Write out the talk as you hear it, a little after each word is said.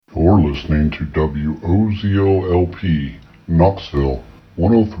You're listening to WOZOLP, Knoxville,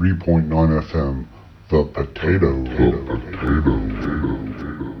 103.9 FM, The Potato.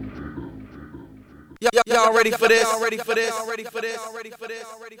 Y'all ready for this?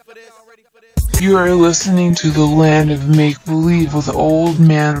 You are listening to the land of make-believe with Old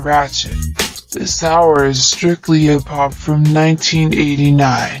Man Ratchet. This hour is strictly hip-hop from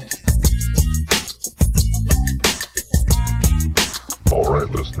 1989. Alright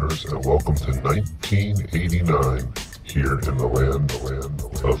listeners, and welcome to 1989, here in the land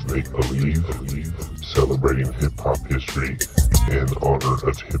of make-believe, celebrating hip-hop history in honor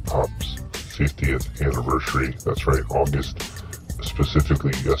of hip-hop's 50th anniversary. That's right, August,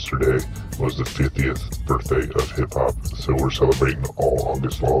 specifically yesterday, was the 50th birthday of hip-hop, so we're celebrating all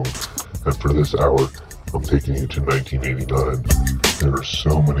August long. And for this hour, I'm taking you to 1989. There are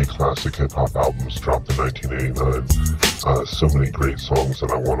so many classic hip-hop albums dropped in 1989, so many great songs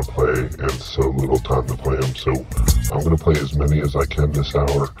that I want to play, and so little time to play them, so I'm going to play as many as I can this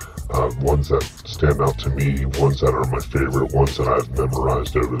hour, ones that stand out to me, ones that are my favorite, ones that I've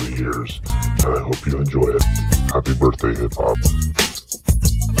memorized over the years, and I hope you enjoy it. Happy birthday, hip-hop.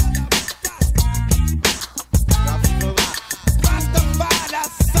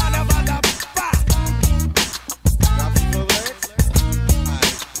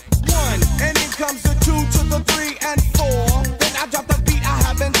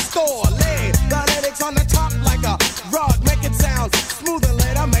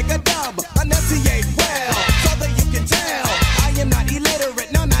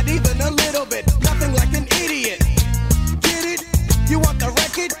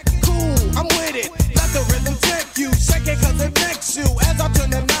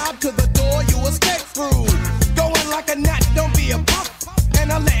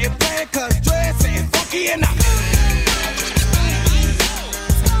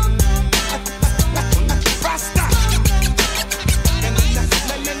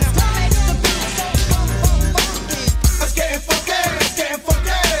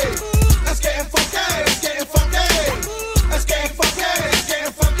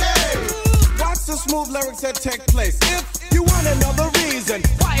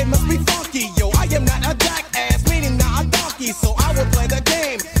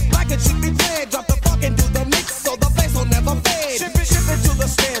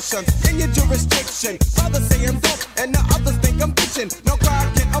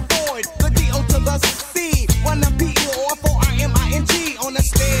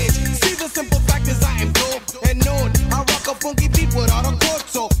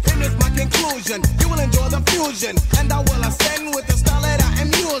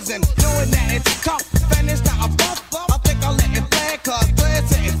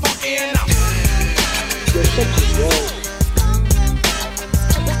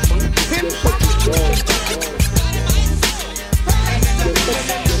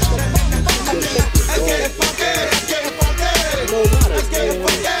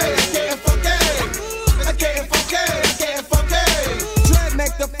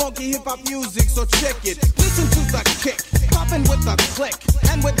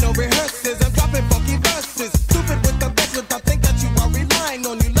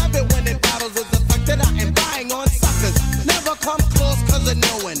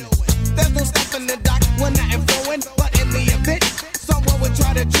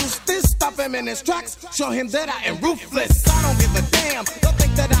 Show him that I am ruthless. I don't give a damn. Don't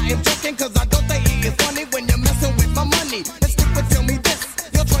think that I am joking, cause I don't think he is funny when you're messing with my money. And stupid, tell me this.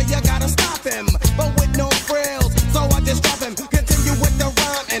 You'll try, you gotta stop him, but with no frills. So I just drop him. Continue with the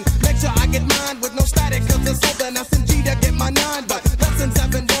rhyme and make sure I get mine with no static, cause it's open. I send G to get my 9, but lessons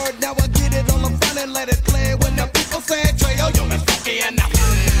have been word. Now I get it all up front and let it play. When the people say, Trey, yo, it's funky enough.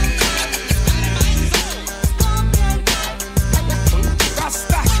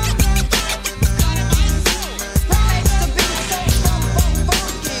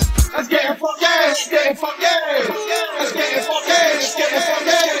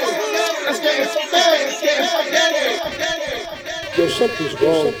 Yo, something's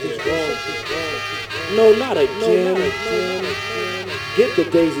wrong. No, not again. Get the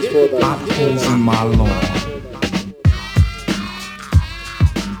daisies for the potholes in my lawn.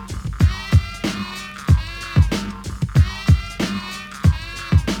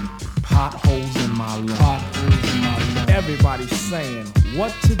 Potholes in my lawn. Everybody's saying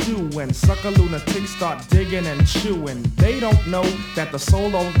what to do when sucker lunatics start digging and chewing. They don't know that the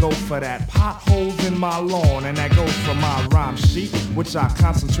soul don't go for that. Potholes in my lawn, and that goes for my rhyme sheet, which I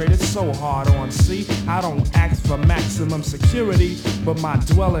concentrated so hard on. See, I don't ask for maximum security, but my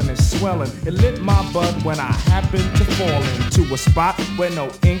dwelling is swelling. It lit my bud when I happened to fall into a spot where no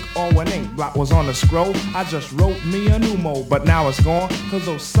ink or when ink blot was on the scroll, I just wrote me a new mode. But now it's gone, cause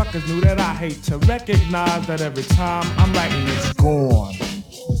those suckers knew that I hate to recognize that every time I'm writing it's gone.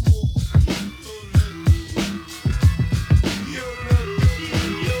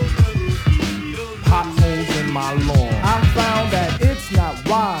 Potholes in my lawn. I found that it's not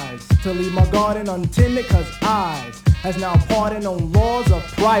wise to leave my garden untended, cause eyes has now pardoned on laws of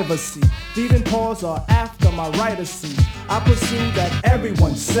privacy. Thieving paws are after my right of seat. I pursue that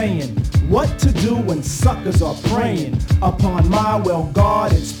everyone's saying what to do when suckers are preying upon my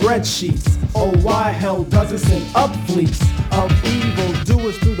well-guarded spreadsheets. Oh, why hell does it send up fleets of evil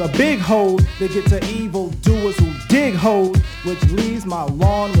doers through the big hole? They get to evil doers who dig holes, which leaves my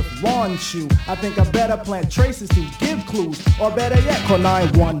lawn with lawn chew. I think I better plant traces to give clues, or better yet, call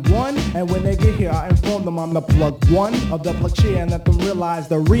 911. And when they get here, I inform them I'm the plug one of the plug chair and let them realize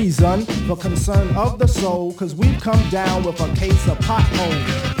the reason for concern of the soul. Cause we've come down with a case of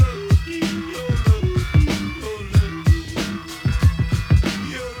potholes.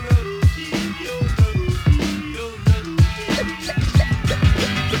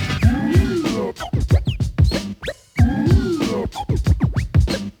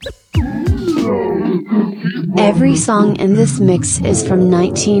 Every song in this mix is from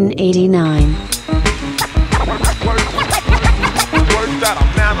 1989.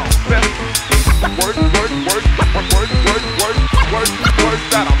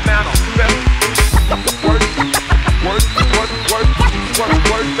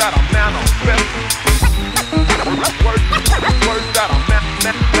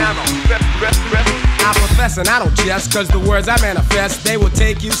 I profess and I don't jest, cause the words I manifest, they will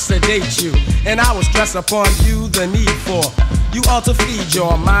take you, sedate you, and I will stress upon you the need for you all to feed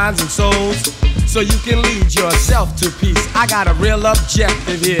your minds and souls, so you can lead yourself to peace. I got a real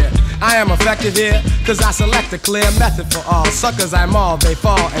objective here. I am effective here, cause I select a clear method for all. Suckers I maul, they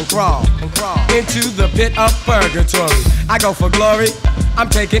fall and crawl into the pit of purgatory. I go for glory, I'm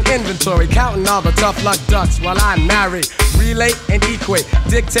taking inventory, counting all the tough luck ducks while I narrate, relate and equate,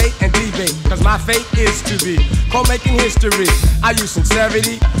 dictate and debate, cause my fate is to be called making history. I use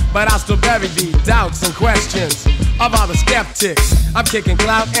sincerity, but I'll still bury the doubts and questions of all the skeptics. I'm kicking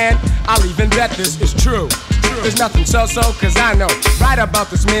clout and I'll even bet this is true. There's nothing so-so, cause I know right about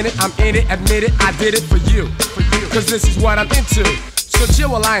this minute I'm in it, admit it, I did it for you. Cause this is what I'm into. So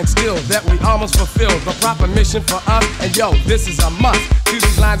chill while I instill that we almost fulfilled the proper mission for us. And yo, this is a must. To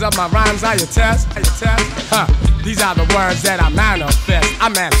these lines of my rhymes I attest. Huh, these are the words that I manifest. I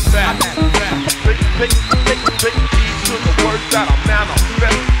manifest. Take heed to the words that I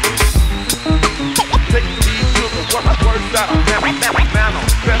manifest. Take heed to the words that I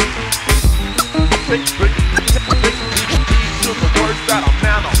manifest. Take heed to the words that I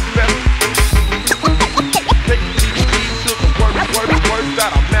manifest. Take heed to the words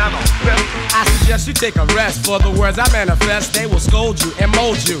that I manifest. I suggest you take a rest, for the words I manifest, they will scold you and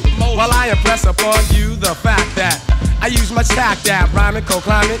mold you, while I impress upon you the fact that I use much tact at rhyming,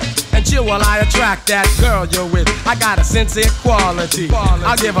 co-climbing, and chill while I attract that girl you're with. I got a sincere quality.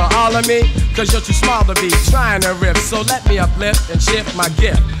 I'll give her all of me, cause you're too small to be trying to rip. So let me uplift and shift my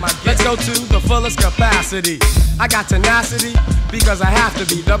gift. Let's go to the fullest capacity. I got tenacity, because I have to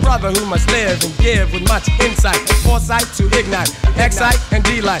be the brother who must live and give with much insight and foresight to ignite, excite and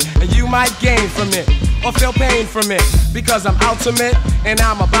delight. And you might gain from it, or feel pain from it, because I'm ultimate and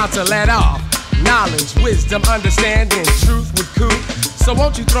I'm about to let off knowledge, wisdom, understanding, truth with coup. So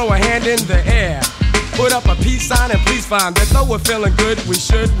won't you throw a hand in the air, put up a peace sign, and please find that though we're feeling good, we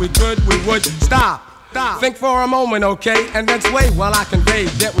should, we could, we would. Stop. Think for a moment, okay, and then sway while I convey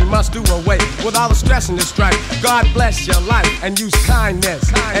that we must do away with all the stress and the strife. God bless your life and use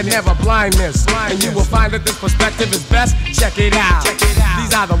kindness and never blindness. And you will find that this perspective is best. Check it out.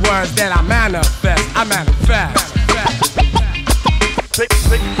 These are the words that I manifest. I manifest. Take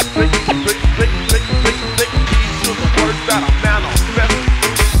heed to the words that I manifest.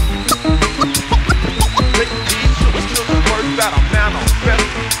 Take heed to the words that I manifest.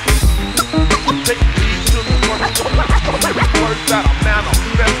 Take heed to the words that I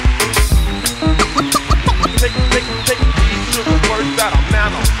manifest. Take heed to the words that I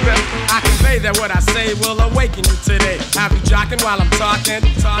manifest. I convey that what I say will awaken you today. Have you jocking while I'm talking?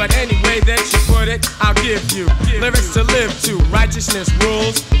 But any way that you put it, I'll give you lyrics to live to. Righteousness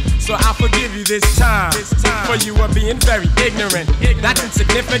rules, so I'll forgive you this time. For you are being very ignorant. That's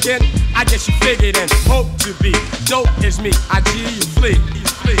insignificant, I guess you figured and hope to be. Dope is me, I G you flee.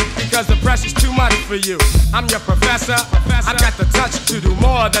 Because the pressure's too much for you. I'm your professor. I've got the touch to do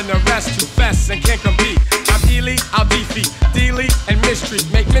more than the rest who fess and can't compete. I'm Ely, I'll defeat Dealey and mistreat,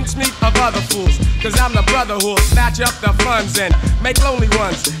 make mincemeat of other fools. Cause I'm the brother who'll snatch up the funds and make lonely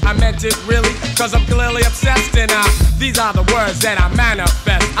ones. I meant it really, cause I'm clearly obsessed. And these are the words that I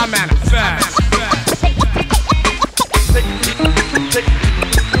manifest. I manifest.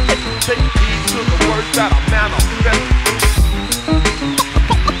 Take heed to the words that I manifest.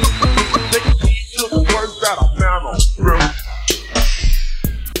 Take heed to the words that I manifest.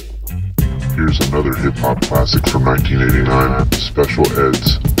 Here's another hip-hop classic from 1989, Special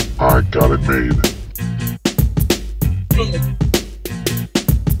Ed's I Got It Made.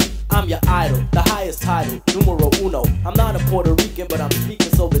 I'm your idol, the highest title, numero uno. I'm not a Puerto Rican, but I'm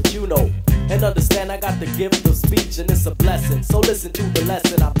speaking so that you know. And understand I got the gift of speech and it's a blessing. So listen to the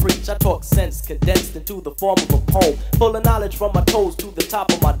lesson I preach. I talk sense condensed into the form of a poem. Full of knowledge from my toes to the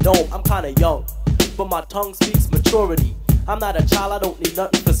top of my dome. I'm kinda young, but my tongue speaks maturity. I'm not a child, I don't need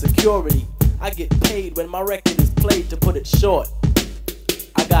nothing for security. I get paid when my record is played, to put it short.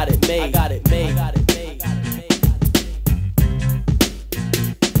 I got it made. I got it made. I got it made.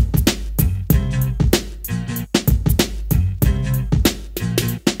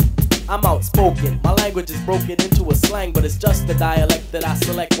 I'm outspoken, my language is broken into a slang, but it's just the dialect that I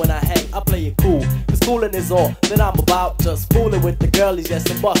select when I hang. I play it cool, cause coolin' is all that I'm about. Just fooling with the girlies,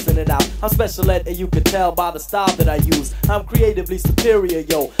 yes, I'm bustin' it out. I'm special ed and you can tell by the style that I use. I'm creatively superior,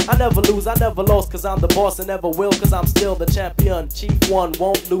 yo. I never lose, I never lost, cause I'm the boss and never will, cause I'm still the champion. Chief one,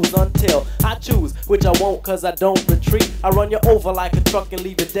 won't lose until I choose, which I won't cause I don't retreat. I run you over like a truck and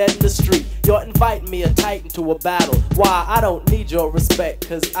leave you dead in the street. You're inviting me a titan to a battle. Why? I don't need your respect,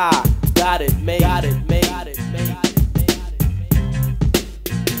 cause I got it made. Got it made. Got it made.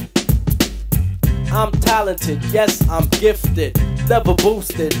 I'm talented, yes, I'm gifted. Never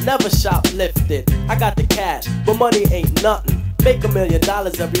boosted, never shoplifted. I got the cash, but money ain't nothing. Make $1 million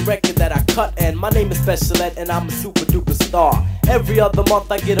every record that I cut, and my name is Special Ed, and I'm a super duper star. Every other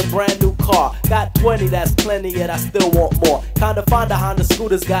month I get a brand new car. Got 20, that's plenty, yet I still want more. Kinda find a Honda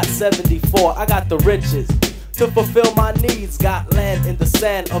Scooter's got 74. I got the riches to fulfill my needs. Got land in the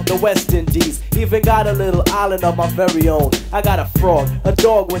sand of the West Indies. Even got a little island of my very own. I got a frog, a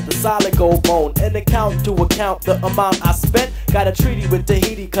dog with a solid gold bone. An account to account the amount I spent. Got a treaty with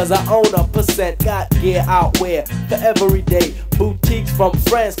Tahiti cause I own a percent. Got gear out where for every day. Boutiques from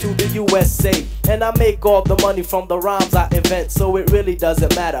France to the USA. And I make all the money from the rhymes I invent. So it really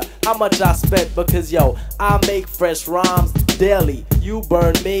doesn't matter how much I spent, because yo, I make fresh rhymes daily. You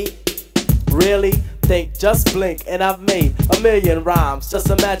burn me? Really? Think, just blink and I've made 1 million rhymes. Just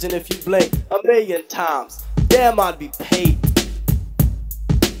imagine if you blink 1 million times. Damn, I'd be paid.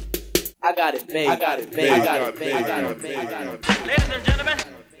 I got it made. I got it made. I got it made. I got it made. I got it made. Ladies and gentlemen,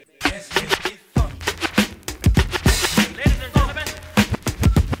 let's get funky. Ladies and gentlemen,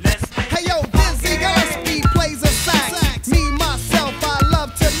 let's make. Hey yo, Dizzy Gillespie plays a sax. Me, myself, I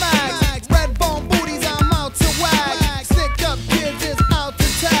love to mag. Red bone booties, I'm out to wag. Stick up kids is out to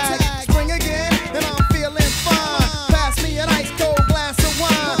tag. Spring again, and I'm feeling fine. Pass me an ice cold glass of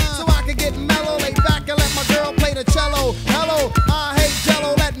wine, so I can get mellow. Lay back and let my girl play the cello. Hello, I hate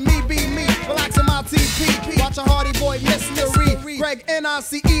jello, let me be me. Relaxing my TP. Watch a Hardy Boy mystery. Greg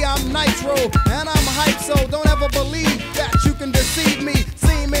NICE, I'm Nitro, and I'm hype, so don't ever believe that you can deceive me.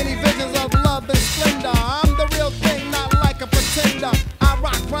 See many visions of love and splendor. I'm the real thing, not like a pretender. I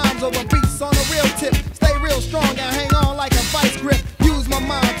rock rhymes over beats on a real tip. Stay real strong and hang on like a vice grip. Use my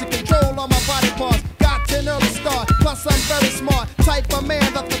mind to control all my body parts. Got an early start, plus I'm very smart. Type of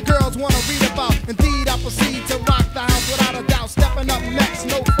man that the girls wanna read about. Indeed, I proceed to rock the house without a doubt. Stepping up next,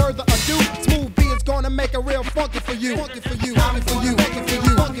 no further ado. Smooth B is gonna make it real funky for you. Funky for you. Funky for you. Funky for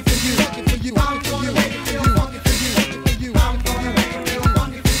you. Funky for you. Funky for you. Funky for you. Funky for you. Funky for you. I'm gonna make it real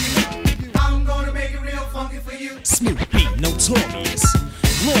funky for you. I'm gonna make it real funky for you. Smooth B, notorious,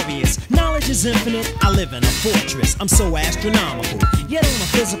 glorious. Knowledge is infinite. I live in a fortress. I'm so astronomical. Yet on a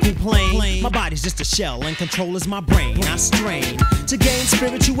physical plane, my body's just a shell and control is my brain. I strain to gain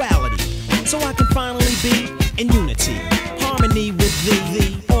spirituality, so I can finally be in unity, harmony with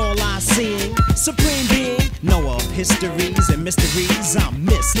thee. All I seeing, supreme being, know of histories and mysteries. I'm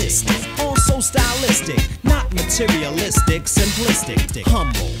mystic, also stylistic, not materialistic, simplistic,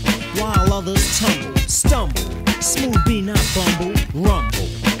 humble, while others tumble, stumble. Smooth B, not bumble, rumble.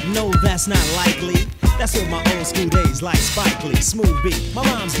 No, that's not likely. That's what my old school days like Spike Lee. Smooth B, my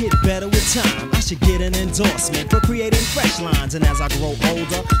rhymes get better with time. I should get an endorsement for creating fresh lines. And as I grow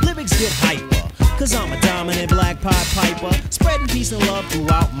older, lyrics get hyper, cause I'm a dominant black pied piper, spreading peace and love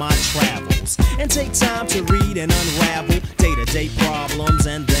throughout my travels. And take time to read and unravel day-to-day problems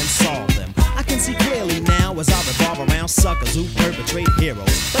and then solve them. I can see clearly now as I revolve around suckers who perpetrate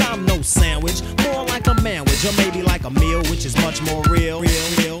heroes. But I'm no sandwich, more like a man with image, or maybe like a meal, which is much more real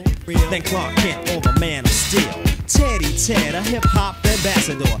than Clark Kent or the Man of Steel. Teddy Ted, a hip-hop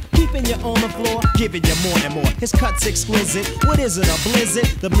ambassador, keeping you on the floor, giving you more and more. His cut's exquisite, what is it, a blizzard?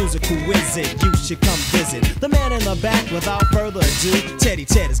 The musical wizard, you should come visit. The man in the back, without further ado, Teddy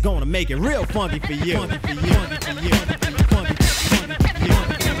Ted is gonna make it real funky for you. Funky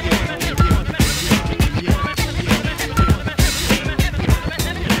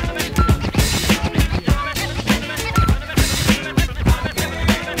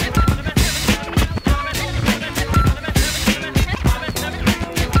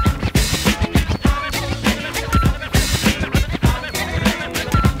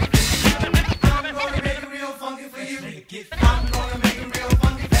for you, funky for you,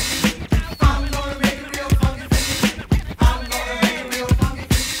 funky for you.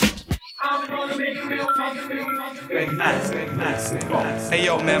 Hey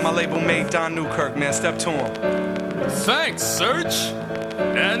yo, man, my label mate Don Newkirk, man, step to him. Thanks, Search.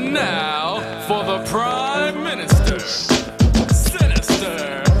 And now for the Prime Minister,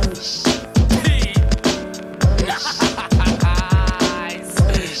 Sinister Pete.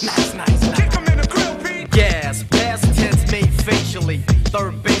 Nice. Kick him in the grill, Pete. Gas, past tense made facially.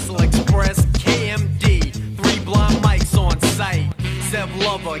 Third Basal Express, KMD. 3 blind mics on site. Zev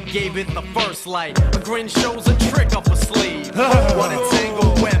Lover gave it the first light. A grin shows a trick up a sleeve. What a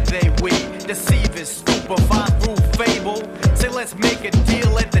tangled web they weave. Deceive is stupefied through fable. Say let's make a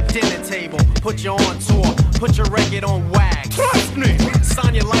deal at the dinner table. Put you on tour, put your record on wax. Trust me.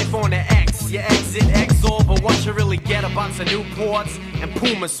 Sign your life on the X. You exit Exor, but once you really get a box of Newports and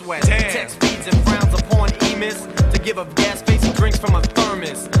Puma sweats. Text speeds and frowns upon Emis to give up gas face drinks from a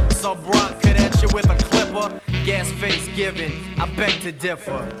thermos. Sub Rock could at you with a clipper. Gas face given, I beg to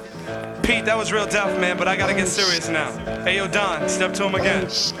differ. Pete, that was real deaf, man, but I gotta get serious now. Hey yo, Don, step to him again.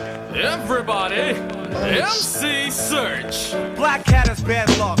 Everybody, MC Search. Black cat is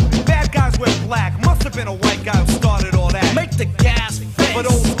bad luck. Bad guys wear black. Must have been a white guy who started all that. Make the gas face. For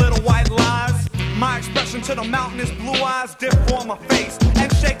those little white lies, my expression to the mountain is blue eyes dip for my face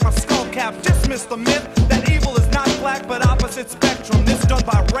and shake my skull cap. Dismiss the myth that evil is not black but opposite spectrum. This done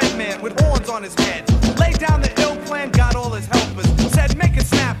by red man with horns on his head. Lay down the ill plan, got all his helpers. Said make it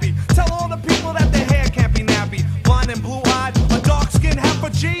snappy. Tell all the people that their hair can't be nappy. Blind and blue-eyed, a dark skin half a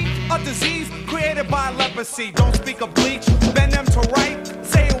G, a disease created by leprosy. Don't speak of bleach, bend them to right.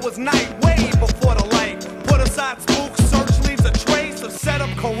 Say it was night, way before the light. Put aside spooks, Search leaves a trace of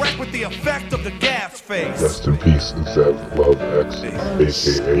setup correct with the effect of the gas face. Rest in peace, Zev Love X,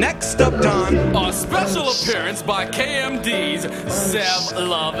 aka. Next up, Don. A special appearance by KMD's Zev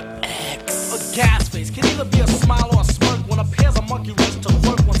Love X. A gas face can either be a smile or a smirk when a pair's a monkey wrench to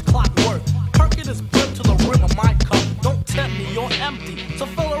work one's clockwork. Perking is built to the rim of my cup. Don't tempt me, you're empty. So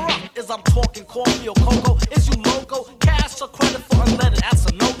fill her up. Is I'm talking coffee or cocoa? Is you loco? Cash or credit for unleaded? That's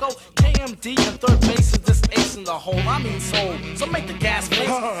a no-go. KMD and third base is this ace in the hole. I mean soul. So make the gas face.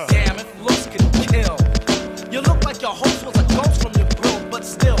 Damn it, looks can kill. You look like your host was a ghost from your grill, but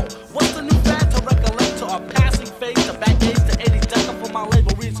still, what's the new fad to recollect to a passing phase to back age to 80 decker for my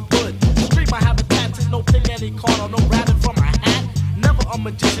label reads good. Street my habitat is no pick any card or no rabbit from a hat. Never a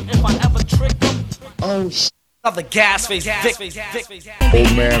magician if I ever trick them. Oh shit. Of the gas face, Old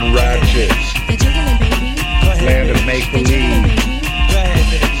man Ratchet, land of make believe. Go ahead,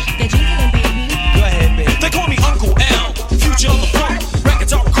 baby. Go ahead, baby. They call me Uncle L, future of the funk.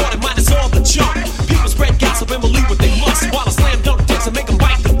 Records are recorded, minus all the junk. People spread gossip and believe what they must, while I slam dunk dicks and make them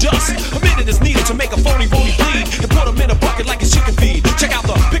bite the dust. A minute is needed to make a phony bleed and put them in a bucket like it's chicken feed. Check out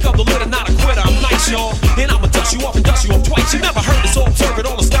the pick up the litter, not a quitter. I'm nice, y'all, and I'ma dust you off and dust you off twice. You never heard this, so observe it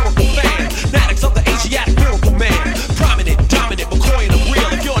on hysterical fan. Fanatics of the Asiatic miracle man, prominent, dominant, McCoy and I'm real.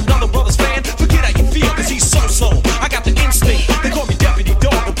 If you're another brother's fan, forget how you feel, cause he's so. I got the instinct, they call me Deputy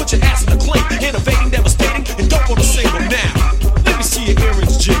Dog, and put your ass in the clink. Innovating, devastating, and don't want to single now. Let me see your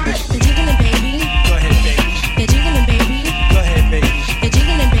earrings jingle. They're jiggling, baby. Go ahead, baby. They're jiggling, baby. Go ahead, baby. They're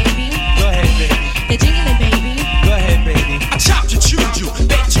jiggling, baby. Go ahead, baby. They're jiggling, baby. Go ahead, baby. I chopped you, chewed you,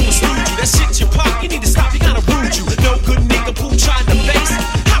 baked you and stewed you. That shit you pop, you need to stop, you kinda rude you. No good nigga, poo trying to base.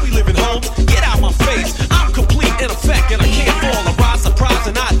 How we living home? Get out my face. I'm complete in effect and I can't fall. I rise, surprise,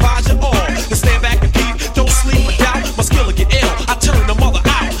 and I advise you all to stand back and peep. Don't sleep or doubt, my skill will get ill. I turn the mother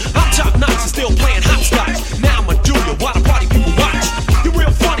out. I'm top notch and still playing hopscotch. Now I'ma do you while the party people watch. You're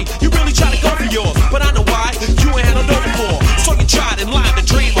real funny, you really try to go for yours, but I know why you ain't had no dough before. So you tried and lied to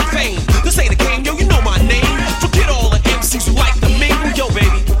drain my fame. This ain't a game, yo, you know my name. Forget all the MCs who like to mingle. Yo,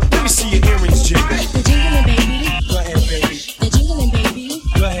 baby, let me see your earrings jingle. They're jiggling, baby. Go ahead, baby. They're jiggling, baby.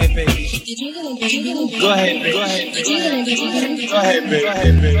 Go ahead, baby. They're jiggling, baby. Go ahead, baby. They're jiggling, baby. Go ahead, baby. Go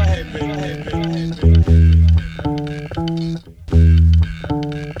ahead, baby.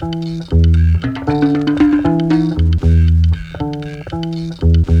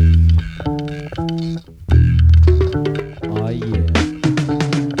 Oh yeah.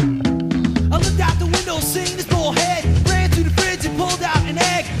 I looked out the window, seeing this bullhead. Ran to the fridge and pulled out an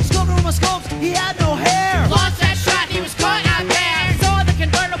egg. Scoped over my scopes, he had no hair. Lost that shot, he was caught out there. Saw the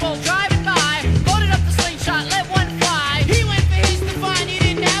convertible driving by. Loaded up the slingshot, let one fly. He went for his to find, he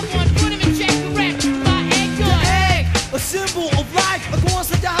didn't have one. Put him in check, correct. My egg gun. The egg, a symbol of life. A course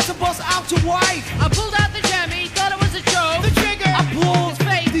that dies to bust out your wife. I pulled out the gem, he thought it was a joke. The trigger, I pulled his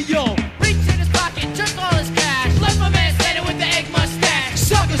face. the yo. Reached in his pocket, took all his cash. Left my man standing with the egg mustache.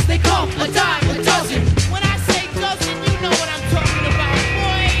 Suckers, they come a dime a dozen. When I say dozen, you know what I'm talking about,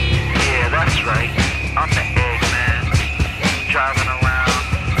 boy. Yeah, that's right. I'm the egg man. Driving around,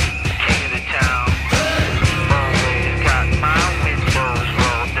 king of the town. Always got my windows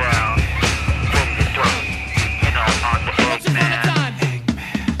rolled down. Ready to throw. You know, I'm the egg man.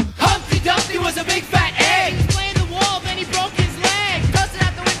 Humpty Dumpty was a big fat egg. He was playing the wall, then he broke his leg. Tossed it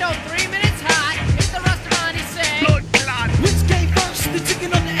out the window, 3 minutes hot. Hit the restaurant, he said. Which came first, the chicken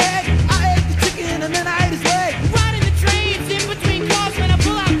or the egg? I ate the chicken and then I ate his leg. Riding the trains in between cars when I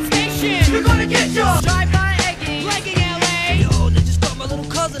pull out the station. We're gonna get you. Drive-by egging, legging LA. Yo, they just got my little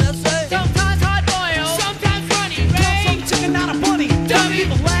cousin, that's it. Sometimes hard boiled, sometimes runny, Comes Ray. from the chicken, not a bunny. Dummy.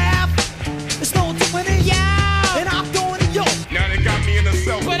 People laugh. It's no winning. Yeah. And I'm throwing it, yo. Now they got me in the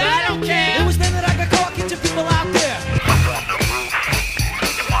cell. But I don't It care. was then that I got caught. Get your people out there. Up on the roof,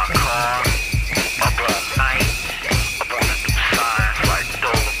 in my car, up at night, up on the new signs like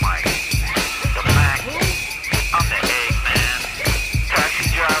Dolomite. The Mac, I'm the egg man. Taxi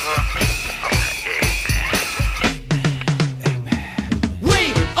driver, I'm the egg man.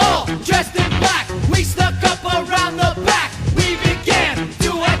 We all dressed in black. We snuck up around the back. We began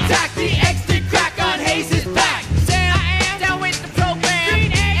to attack. The eggs did crack on Hayes' back. Sam, I am down with the program.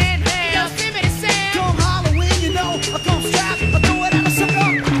 Green egg and ham. Yo, give me the Sam. Come Halloween, you know, I come strapped. I throw it at a sucker.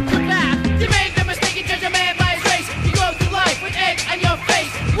 Laugh. You make the mistake and judge a man by his race. You go through life with egg on your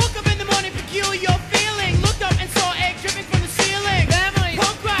face. Woke up in the morning, peculiar feeling. Looked up and saw egg dripping from the ceiling. Family,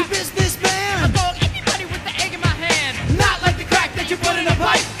 punk The rock. I businessman. go anybody with the egg in my hand. Not like the crack that you put in a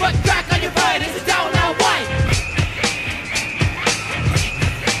pipe, but crack on your butt is down now white.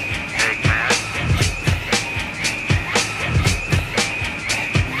 Egg man.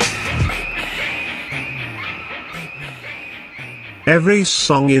 Every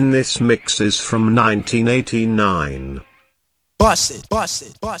song in this mix is from 1989. Bust it, bust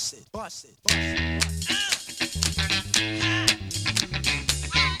it, bust it, bust it, bust it.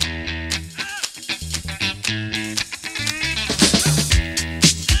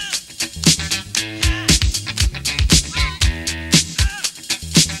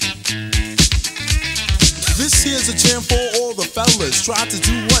 This here's a jam for all the fellas. Try to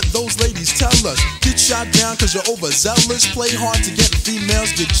do what those ladies tell us. Get shot down cause you're overzealous. Play hard to get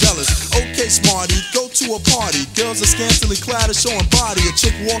females get jealous. Okay, smarty, go to a party. Girls are scantily clad and showing body. A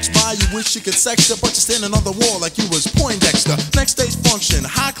chick walks by, you wish you could sex her, but you're standing on the wall like you was Poindexter. Next day's function,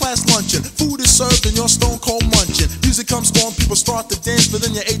 high class luncheon. Food is served and you're stone cold munching. Music comes on, people start to dance, but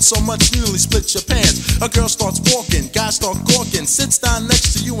then you ate so much you nearly split your pants. A girl starts walking, guys start gawking, sits down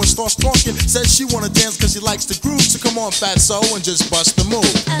next to you and starts talking. Says she wanna dance cause she likes the groove, so come on fatso and just bust the move.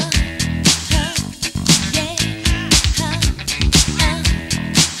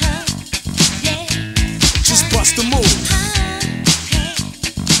 Just bust the move.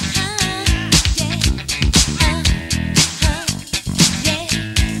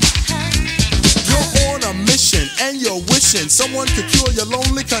 You're on a mission and you're wishing someone could cure your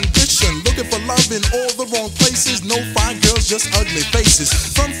lonely condition. Looking for love in all the wrong places. No fine girls, just ugly faces.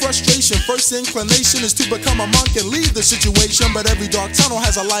 From frustration, first inclination is to become a monk and leave the situation. But every dark tunnel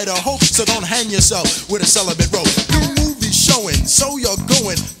has a light of hope, so don't hang yourself with a celibate rope. New movie showing, so you're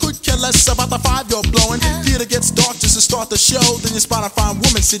going. Could care less about the five you're blowing. Theater gets dark just to start the show. Then you spot a fine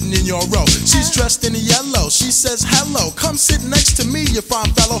woman sitting in your row. She's dressed in yellow. She says hello. Come sit next to me, you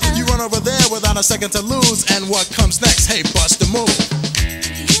fine fellow. You run over there without a second to lose. And what comes next? Hey, bust the move.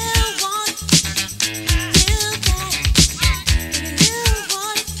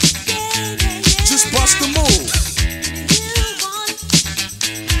 Just bust the move.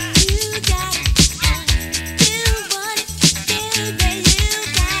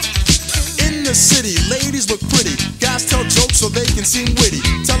 In the city, ladies look pretty. Guys tell jokes so they can seem witty.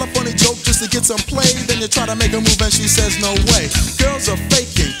 Tell a funny joke just to get some play, then you try to make a move and she says no way. Girls are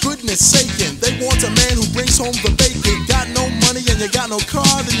faking, goodness saking. They want a man who brings home the bacon. Got no money and you got no car,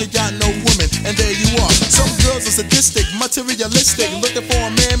 then you got no woman, and there you are. Some girls are sadistic, materialistic, looking for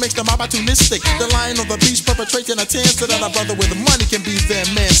a man makes them opportunistic. They're lying on the beach perpetrating a tan so that a brother with money can be their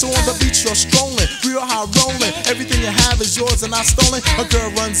man. So on the beach you're strolling, real high rolling. Everything you have is yours and not stolen. A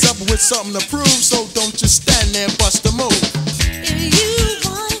girl runs up with something to prove, so don't just stand there and bust a move.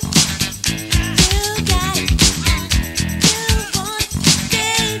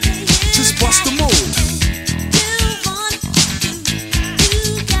 Just bust a move.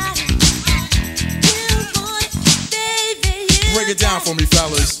 Break it down for me,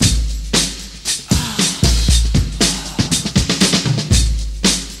 fellas.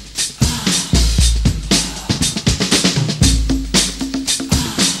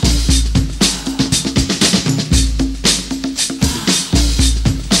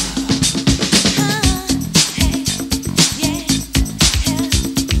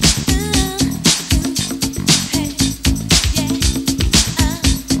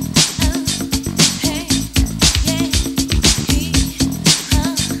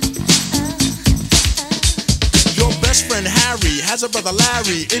 Has a brother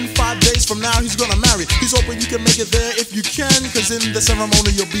Larry. In 5 days from now he's gonna marry. He's hoping you can make it there if you can, cause in the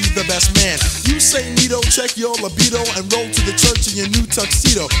ceremony you'll be the best man. You say Nito, check your libido, and roll to the church in your new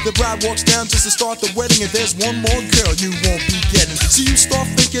tuxedo. The bride walks down just to start the wedding, and there's one more girl you won't be getting. So you start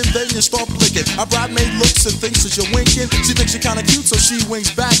thinking, then you start blinking. A bridemaid looks and thinks that you're winking. She thinks you're kinda cute, so she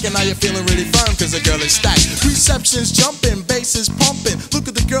winks back, and now you're feeling really firm cause the girl is stacked. Reception's jumping, bass is pumping. Look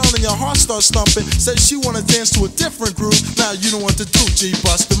at the girl and your heart starts thumping. Says she wanna dance to a different groove. Now you know what to do, G,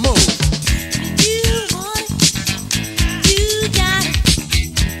 bust the move. You want it, you got it.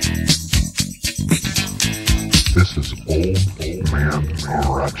 This is Old Man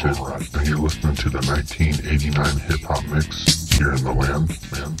Ratchet, and you're listening to the 1989 hip-hop mix here in the land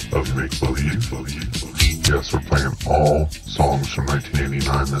of make-believe. Yes, we're playing all songs from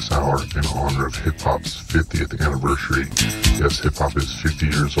 1989 this hour in honor of hip-hop's 50th anniversary. Yes, hip-hop is 50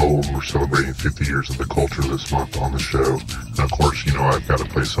 years old. We're celebrating 50 years of the culture this month on the show. And of course, you know I've got to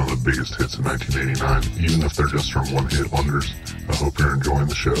play some of the biggest hits in 1989, even if they're just from one-hit wonders. I hope you're enjoying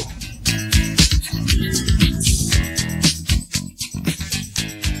the show.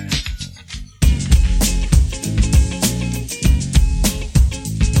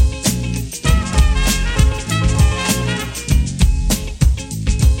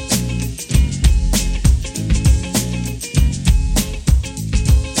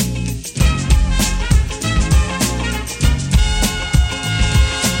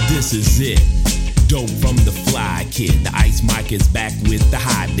 This is it. Dope from the fly kid. The ice mic is back with the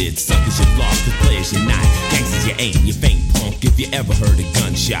high bid. Suckers you lost, cause players you're not. Gangsters you ain't, you faint punk if you ever heard a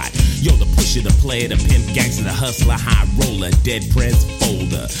gunshot. Yo, the pusher, the player, the pimp, gangster, the hustler, high roller, dead press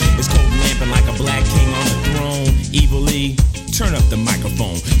folder. It's cold lamping like a black king on the throne. Evilly, turn up the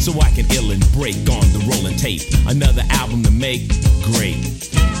microphone so I can ill and break on the rolling tape. Another album to make, great.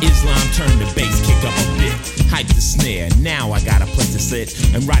 Islam turn the bass, kick up a bit. Hype the snare, now I got a place to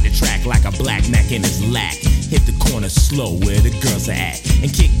sit and ride the track like a black Mac in his lack. Hit the corner slow where the girls are at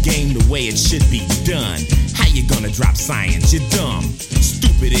and kick game the way it should be done. How you gonna drop science? You're dumb,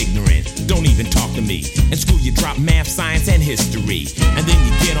 stupid, ignorant, don't even talk to me. In school you drop math, science, and history, and then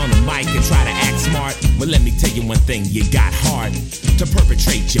you get on the mic and try to act smart. But let me tell you one thing, you got heart to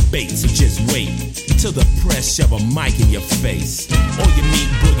perpetrate your bait, so just wait till the press shove a mic in your face. Or you meet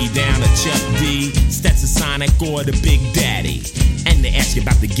Boogie Down or Chuck D, Stetsasonic or the Big Daddy, and they ask you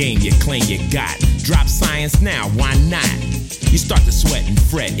about the game you claim you got. Drop science now, why not? You start to sweat and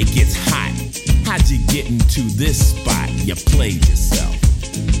fret, it gets hot. How'd you get into this spot? You played yourself.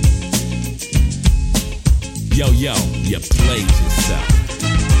 Yo, you played yourself.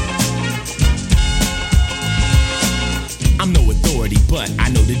 I'm no authority, but I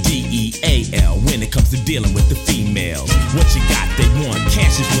know the DEAL when it comes to dealing with the females. What you got, they want.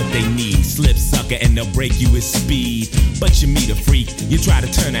 Cash is what they need. Slip sucker and they'll break you with speed. But you meet a freak, you try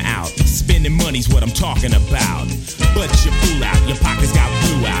to turn her out. Spending money's what I'm talking about. But you fool out, your pockets got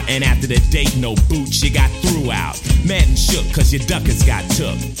blew out. And after the date, no boots, you got threw out. Mad and shook, cause your duckers got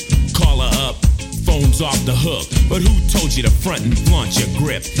took. Call her up, phone's off the hook. But who told you to front and flaunt your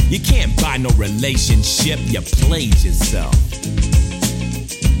grip? You can't buy no relationship, you played yourself.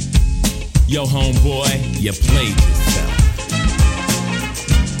 Yo, homeboy, you played yourself.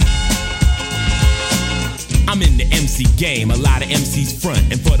 I'm in the MC game, a lot of MCs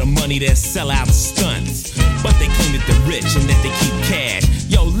front, and for the money they sell out stunts. But they claim that they're rich and that they keep cash.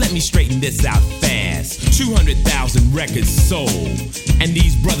 Yo, let me straighten this out fast. 200,000 records sold, and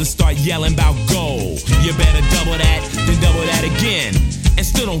these brothers start yelling about gold. You better double that, then double that again, and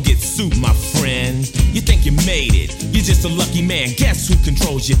still don't get sued, my friend. You think you made it, you're just a lucky man. Guess who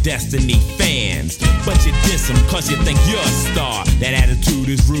controls your destiny? Fans. But you diss them cause you think you're a star. That attitude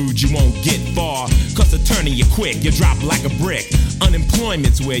is rude, you won't get far. Cause they're turning you quick, you drop like a brick.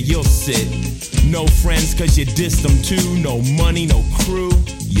 Unemployment's where you'll sit. No friends cause you dissed them too. No money, no crew.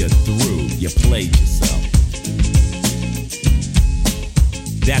 You're through, you played yourself.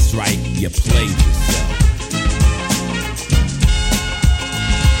 That's right, you played yourself.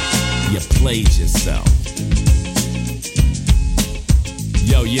 You played yourself.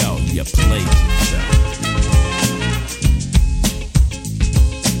 Yo, you played yourself.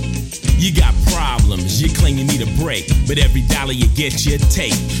 You got problems, you claim you need a break, but every dollar you get, you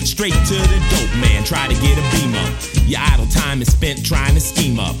take straight to the dope man, try to get a beam up. Your idle time is spent trying to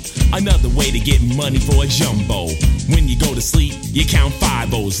scheme up another way to get money for a jumbo. When you go to sleep, you count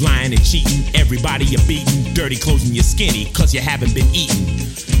 5-0s, lying and cheating. Everybody you're beating, dirty clothes and you're skinny, cause you haven't been eating.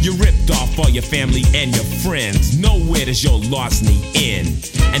 You ripped off all your family and your friends. Nowhere does your larceny end.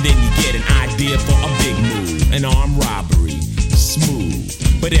 And then you get an idea for a big move, an armed robbery, smooth.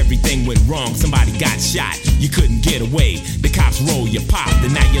 But everything went wrong, somebody got shot. You couldn't get away, the cops roll you popped,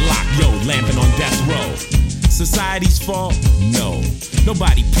 and now you're locked, yo, lamping on death row. Society's fault? No.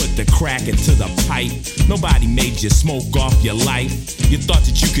 Nobody put the crack into the pipe. Nobody made you smoke off your life. You thought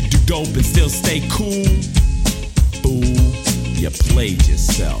that you could do dope and still stay cool? Fool, you played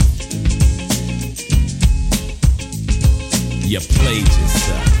yourself. You played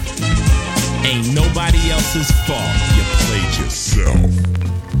yourself. Ain't nobody else's fault. You played yourself.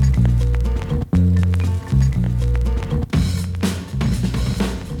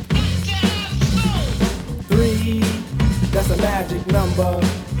 That's a magic number.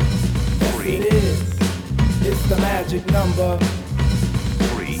 Yes, it is. It's the magic number.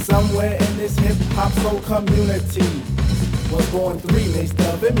 Somewhere in this hip-hop soul community was born 3 mixed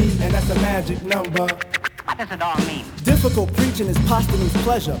up in me, and that's a magic number. What does it all mean? Difficult preaching is posthumous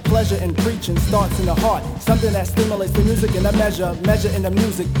pleasure. Pleasure in preaching starts in the heart. Something that stimulates the music in a measure. Measure in the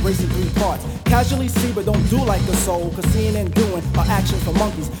music, racing 3 parts. Casually see but don't do like a soul. Cause seeing and doing are action for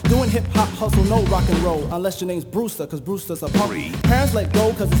monkeys. Doing hip-hop hustle, no rock and roll. Unless your name's Brewster, cause Brewster's a punk. Parents let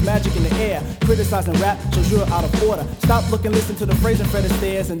go cause it's magic in the air. Criticizing rap shows you're out of order. Stop looking, listen to the phrase and Fred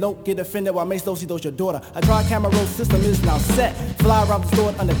Astaire. And don't get offended while Mace Dosey does your daughter. A tri-camera roll system is now set. Fly around the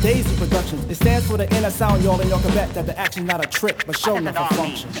store under Daisy Productions. It stands for the inner sound, y'all, and y'all can bet that the action's not a trick, but show enough a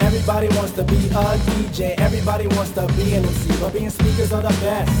function. Everybody wants to be a DJ, everybody wants to be an MC, but being speakers are the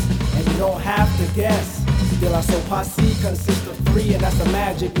best, and you don't have to guess. De La Soul Posse consists of 3, and that's a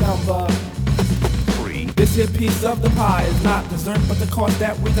magic number. This here piece of the pie is not dessert, but the cost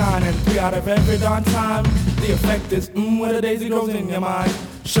that we dine. And 3 out of every darn time, the effect is when a daisy grows in your mind.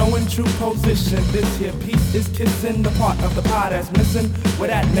 Showing true position, this here piece is kissing the part of the pie that's missing, where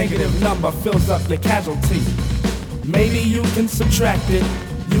that negative number fills up your casualty. Maybe you can subtract it,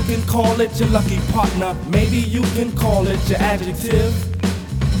 you can call it your lucky partner, maybe you can call it your adjective.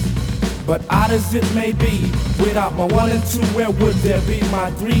 But odd as it may be, without my 1 and 2, where would there be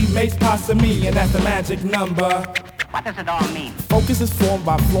my 3 mates passing me, and that's the magic number. What does it all mean? Focus is formed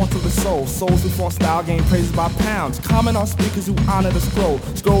by flaunt of the soul. Souls who flaunt style gain praises by pounds. Comment on speakers who honor the scroll.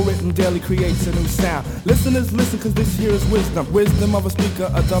 Scroll written daily creates a new sound. Listeners listen cause this here is wisdom. Wisdom of a speaker,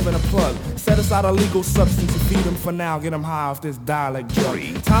 a dove and a plug. Set aside a legal substance to feed them for now. Get them high off this dialect drug.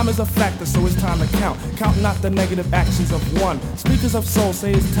 Time is a factor so it's time to count. Count not the negative actions of 1. Speakers of soul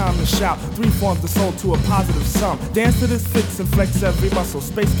say it's time to shout. 3 forms the soul to a positive sum. Dance to this fix and flex every muscle.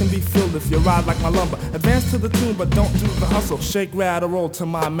 Space can be filled if you ride like my lumber. Advance to the tune but don't do the hustle. Shake, rattle, roll to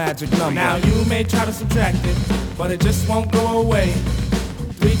my magic number. Now you may try to subtract it, but it just won't go away.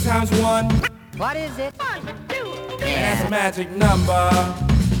 3 times 1. What is it? 1, 2, and that's a magic number.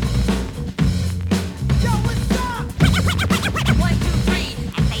 Yo, what's up? 1, 2, 3.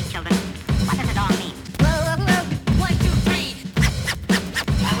 And say, children, what does it all mean? 1, 2, 3.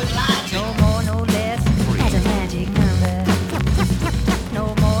 I was lying. No more, no less. That's a magic number. No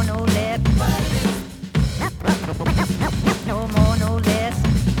more, no less. No more, no less.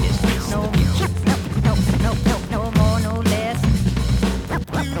 No more, no less.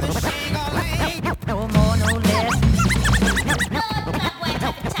 No more, no less.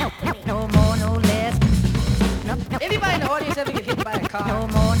 No more, no less. Anybody in the audience ever get hit by a car? No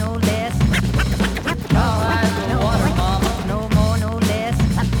more, no less. All right, no water, mama. No more, no less.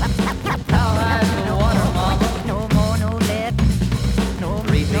 All right, no water, mama. No more, no less. No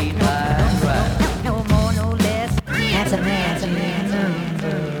 3 feet high, right. No more, no less. That's a magic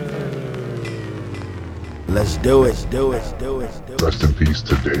number. Let's do it. Rest in peace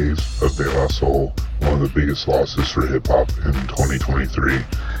to Dave of De La Soul, one of the biggest losses for hip-hop in 2023.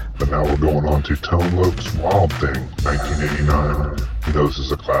 But now we're going on to Tone Lop's Wild Thing, 1989. You know this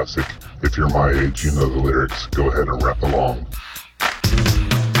is a classic. If you're my age, you know the lyrics. Go ahead and rap along.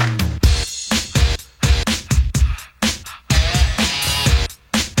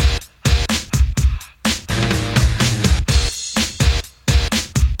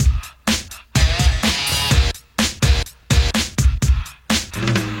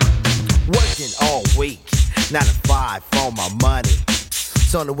 Working all week, 9 to 5 for my money.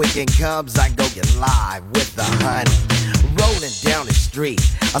 So when the weekend comes, I go get live with the honey. Rolling down the street,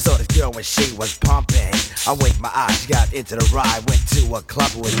 I saw this girl when she was pumping. I winked my eyes, got into the ride, went to a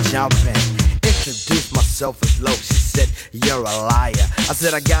club, was jumping. Introduced myself as low, she said, you're a liar. I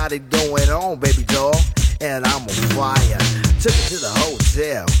said, I got it going on, baby doll, and I'm on fire. Took her to the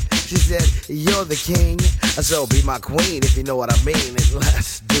hotel, she said, you're the king, so be my queen if you know what I mean. And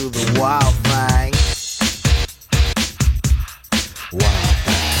let's do the wild thing. Wild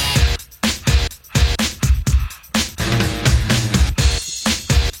thing.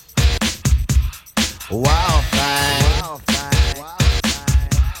 Wild thing.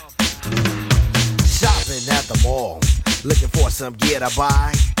 Shopping at the mall, looking for some gear to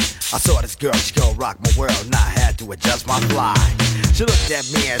buy. I saw this girl, she gon' rock my world, and I had to adjust my fly. She looked at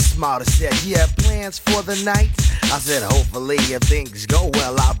me and smiled and said, you have plans for the night? I said, hopefully if things go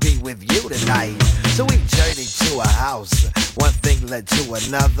well, I'll be with you tonight. So we journeyed to a house, one thing led to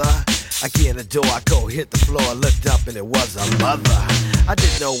another. I key in the door, I go hit the floor, looked up and it was a mother. I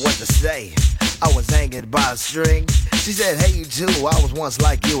didn't know what to say, I was hanging by a string. She said, hey you too, I was once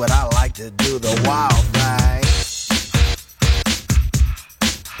like you and I like to do the wild thing.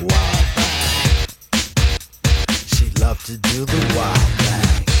 Wild thing. She loved to do the wild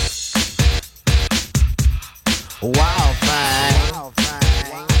thing. Wild thing.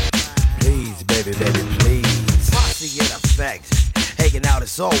 Please, baby, please. Posse in effect. Hanging out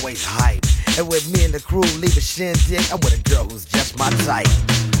is always hype. And with me and the crew leave a shindig, I'm with a girl who's just my type.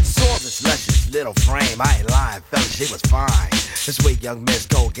 Saw this luscious little frame, I ain't lying, fella, she was fine. This sweet young Miss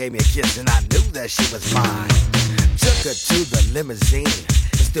Gold gave me a kiss and I knew that she was mine. Took her to the limousine,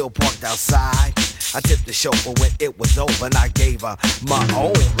 and still parked outside. I tipped the chauffeur when it was over and I gave her my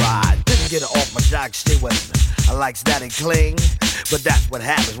own ride. Didn't get her off my jock, she was like static cling. But that's what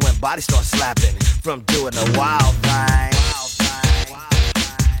happens when bodies start slapping from doing the wild thing.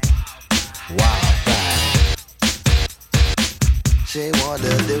 Wild thing. She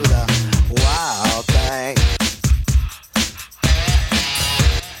wanted to do the wild thing.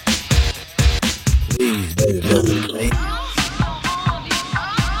 Please, baby, please.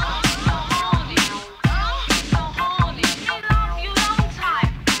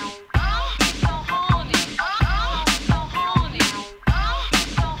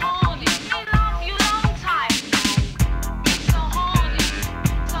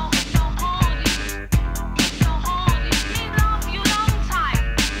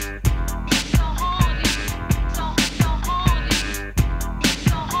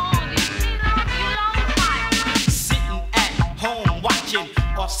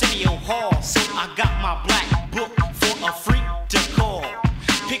 Arsenio Hall, so I got my black book for a freak to call.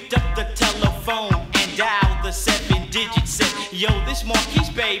 Picked up the telephone and dialed the 7-digit. Said, yo, this Marquise,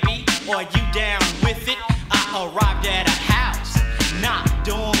 baby, are you down with it? I arrived at a house, knocked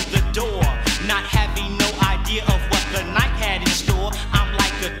on the door, not having no idea of what the night had in store. I'm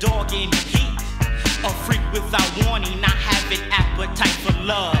like a dog in heat, a freak without warning, not having appetite for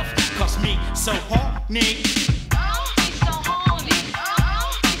love. Cause me so horny.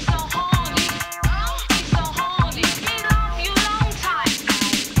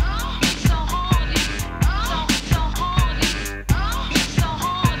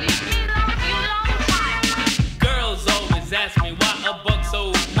 Ask me why a buck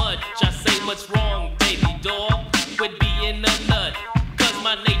so much. I say, what's wrong, baby doll, with being a nut? Cause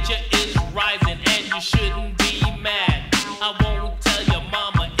my nature is rising and you shouldn't be mad. I won't tell your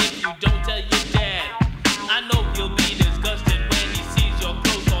mama if you don't tell your dad. I know you'll be disgusted when he sees your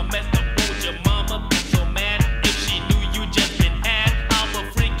clothes all messed up. Won't your mama be so mad if she knew you just been had? I'm a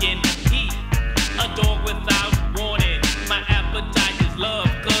freaking heat, a dog without warning. My appetite is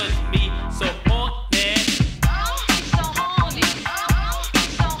love, cause me so horny.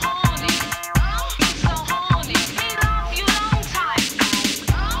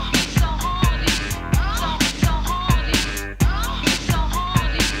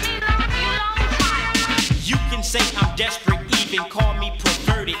 Say I'm desperate, even call me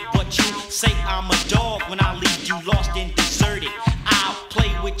perverted. But you say I'm a dog when I leave you lost and deserted. I'll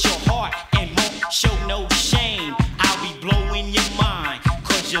play with your heart and won't show no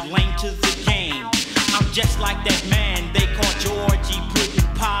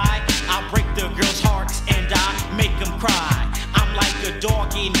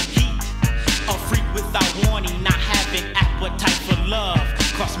in heat. A freak without warning, not having appetite for love.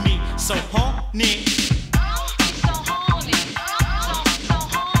 Cause me so horny.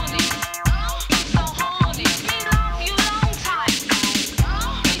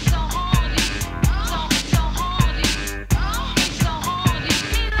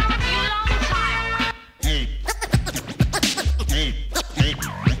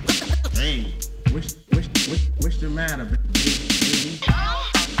 What's the matter, baby?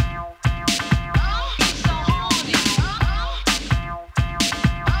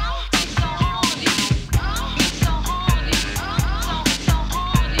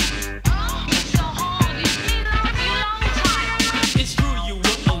 It's true you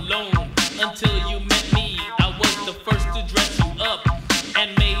were alone until you met me. I was the first to dress you up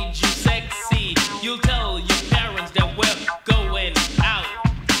and made you sexy. You'll tell your parents that we're going out.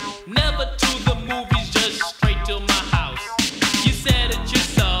 Never to the movies, just straight to my house. You said it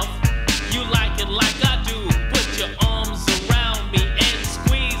yourself, you like it like I do. Put your arms around me and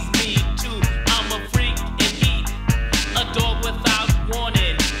squeeze me too. I'm a freak and eat, a dog without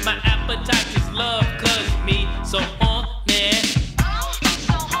warning. My appetite is love, cause me so on there.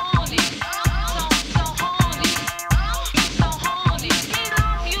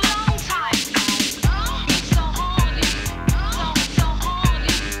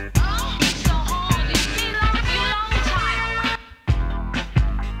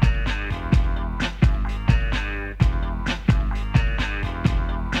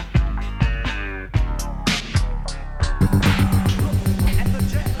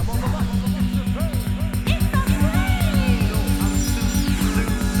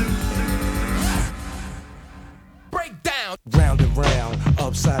 Round and round,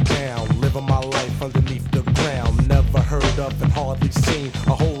 upside down, living my life underneath the ground. Never heard of and hardly seen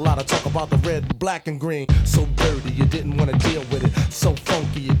a whole lot of talk about the red, black, and green. So dirty, you didn't want to deal with it. So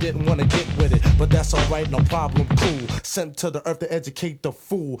funky, you didn't want to get with it. But that's alright, no problem, cool. Sent to the earth to educate the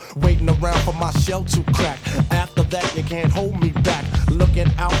fool. Waiting around for my shell to crack. After that, you can't hold me back. Looking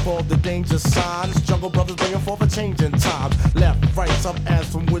out for the danger signs. Jungle brothers bringing forth a change in times. Left, right, some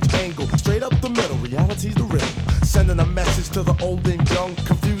ass from which angle? Straight up the middle, reality's the riddle. Sending a message to the old and young,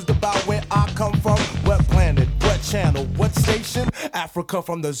 confused about where I come from. What planet, what channel, what station? Africa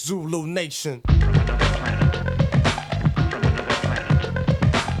from the Zulu nation.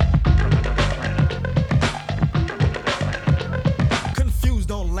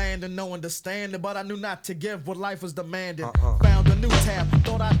 Confused on land and no understanding, but I knew not to give what life was demanding. Found a new tab,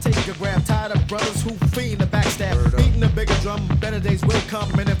 thought I'd take a grab. Tired of brothers who fiend the backstab. Beating a bigger drum, better days will come.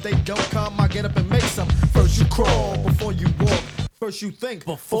 And if they don't come, I get up and make some. First you crawl before you walk. First you think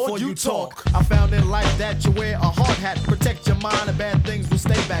before you talk. I found in life that you wear a hard hat. Protect your mind and bad things will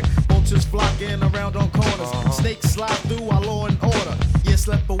stay back. Vultures flocking around on corners. Snakes slide through our law and order. You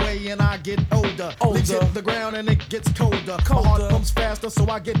slip away and I get older. Leaves hit the ground and it gets colder. My heart pumps faster so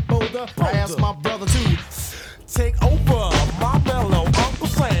I get bolder. I ask my brother to take over my mellow Uncle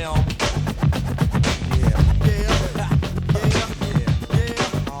Sam.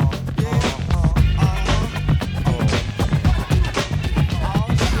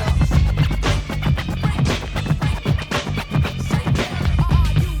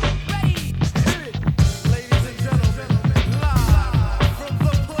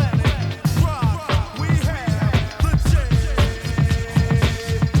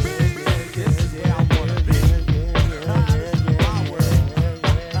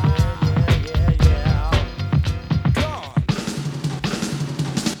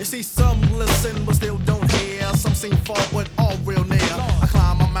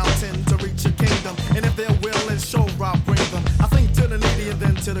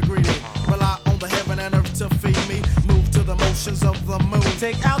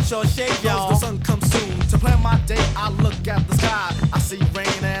 Take out your shade, y'all. The sun comes soon. To plan my day, I look at the sky. I see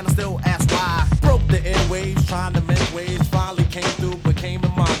rain and I still ask why. Broke the airwaves, trying to make waves. Finally came through, became a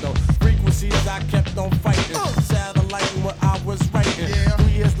mondo. Frequencies I kept on fighting. Satellite what I was writing.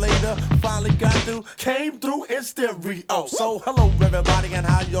 3 years later, finally got through. Came through in stereo. So hello everybody and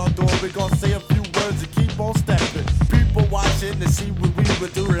how y'all doing? We're gonna say a few words and keep on stepping. People watching to see what we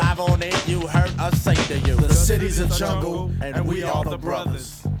would do live on it. You heard us say to you. The city's a jungle and we are the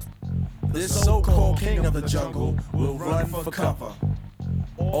brothers. This so-called king of the jungle will run for cover.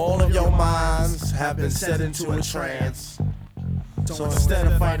 All of your minds have been set into a trance. So instead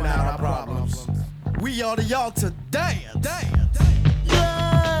of finding out our problems, we are the y'all to dance.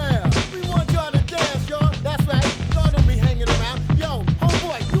 Yeah! We want y'all to dance, y'all. That's right. Y'all don't be hanging around. Yo,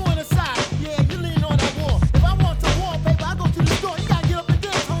 homeboy, you on the side. Yeah, you lean on that wall. If I want some wallpaper, I go to the store. You gotta get up and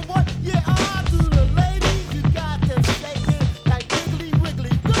dance, homeboy. Yeah, to the ladies, you got to shake it like wiggly,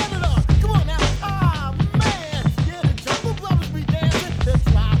 wiggly.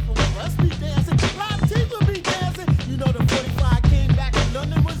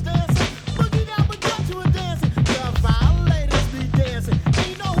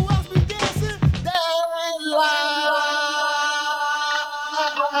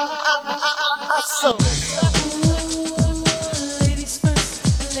 listen. Ladies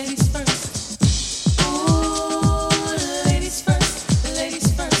first, ladies first. Ooh, ladies first,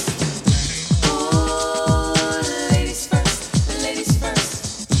 ladies first. Ooh, ladies first, ladies first.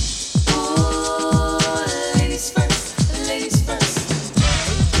 Ooh, ladies first, ladies first.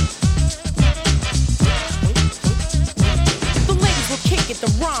 The ladies will kick it, the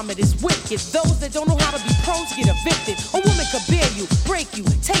rhyme it is wicked. Those that don't know how to be pros get evicted. A woman could bear you, break you,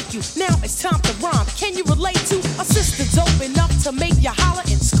 take you. Now it's time to rhyme. Can you relate to a sister dope enough to make you holler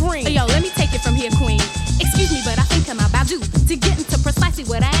and scream? Yo, let me take it from here, queen. Excuse me, but I think I'm about due to get into precisely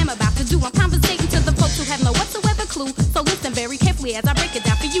what I am about to do. I'm conversating to the folks who have no whatsoever clue. So listen very carefully as I break it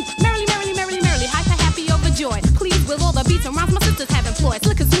down for you. Merrily, merrily, merrily, merrily, hyper, happy, overjoyed. Please, with all the beats and rhymes my sisters have employed.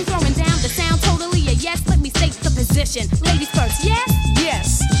 Slick as you throwing down the sound, totally a yes. Let me state the position. Ladies first, yes?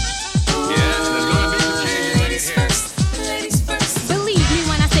 Yes. Believe me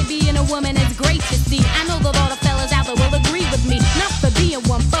when I say being a woman is great, you see. I know that all the fellas out there will agree with me. Not for being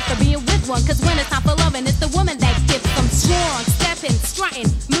one, but for being with one. Cause when it's time for loving, it's the woman that gets them strong. Stepping,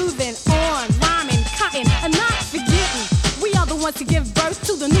 strutting, moving on, rhyming, cutting, and not forgetting. We are the ones to give birth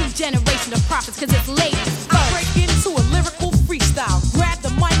to the new generation of prophets. Cause it's ladies I break into a lyrical freestyle. Grab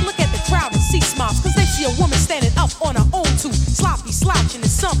the mic, look at the crowd and see smiles. Cause they see a woman standing up on her own too. Sloppy slouching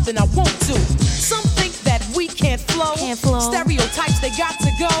is something I won't do. Some think that we can't flow. Stereotypes, they got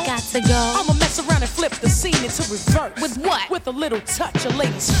to go. I'ma mess around and flip the scene into reverse. With what? With a little touch of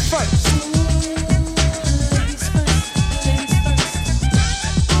ladies first.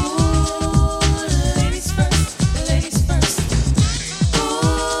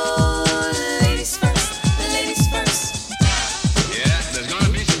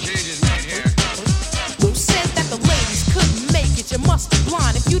 Who said that the ladies couldn't make it? You must be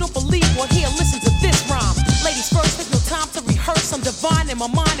blind. If you don't believe what here, listen to this rhyme. Ladies first, there's no time to rehearse. I'm divine and my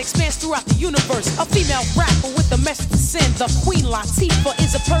mind expands throughout the universe. A female rapper with a message to send. The Queen Latifah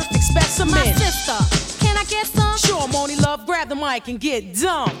is a perfect specimen. My sister, can I get some? Sure, Moni Love, grab the mic and get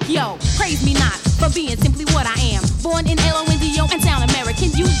dumb. Yo, praise me not for being simply what I am. Born in L-O-N-D-O and sound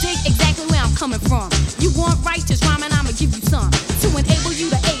American. You dig exactly where I'm coming from. You want righteous rhyme and I'ma give you some. To enable you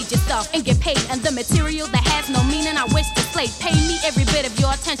to age yourself and get paid. And the material that has no meaning I wish to slay. Pay me every bit of your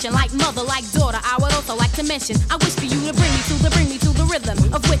attention. Like mother, like daughter. I would also like to mention I wish for you to bring me to the rhythm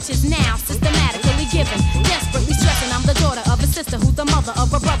of which is now systematically given. Desperately stressing I'm the daughter of a sister who's the mother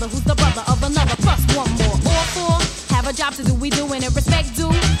of a brother who's the brother of another. Plus one more. All four have a job to do. We doing it respect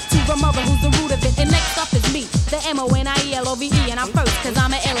due to a mother who's the root of it. And next up is me, the M-O-N-I-E-L-O-V-E. And I'm first cause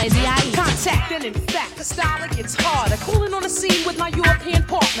I'm a L-A-Z-I-E. Contact and in fact the style it gets harder. Cooling on the scene with my European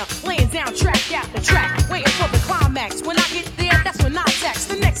partner. Laying down track after track. Waiting for the climax. When I get there, that's when I tax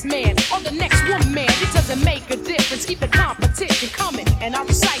the next man or the next woman. It doesn't make a difference. Keep the competition coming. And I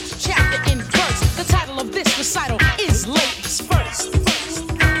recite chapter and verse. The title of this recital is Ladies First.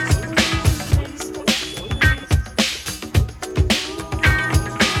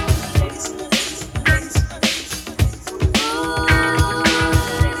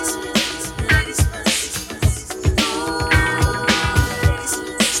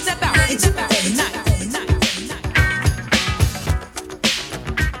 Step out into the night.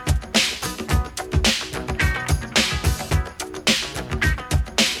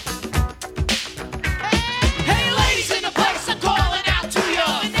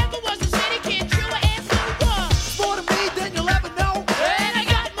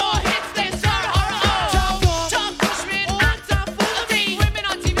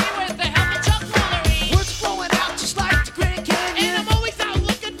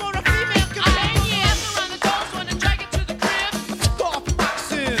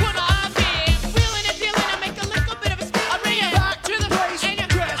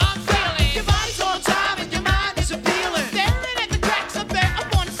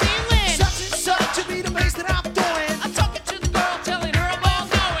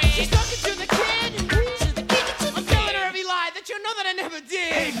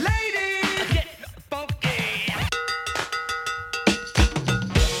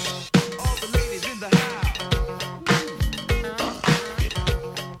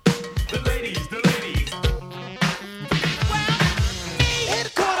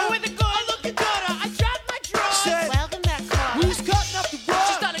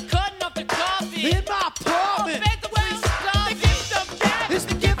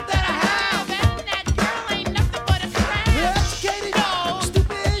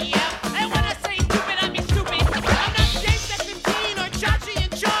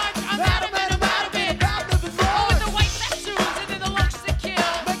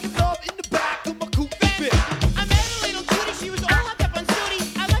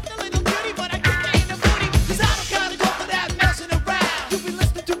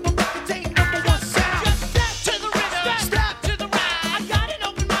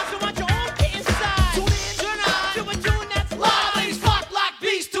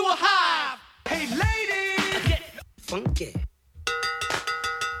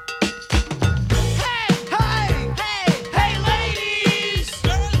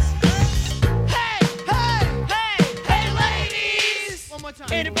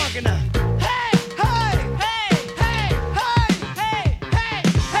 Ain't it funky now? Hey, hey, hey, hey, hey, hey, hey,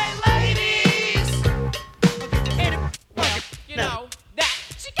 hey, ladies. Ain't it funky? You know that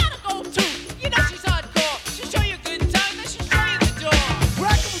she gotta go too. You know she's hardcore. She'll show you a good time, then she'll show you the door.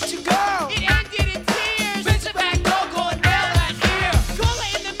 Rockin' with your girl. It ended in tears. Bitch, a back door, go and nail that ear. Call her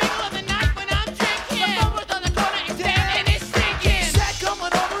in the middle of the night when I'm drinking. The phone was on the corner and dead and it's stinking. Said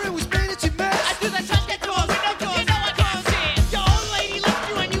coming over, it was me that you missed. I do the touch that door, window doors. You know I can't see it. Your old lady left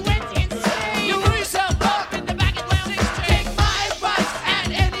you and you went insane. You blew yourself up in the back of the 6 Take my advice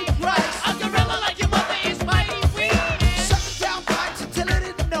at any price. A gorilla like your mother is mighty weak. Shut down pipes until it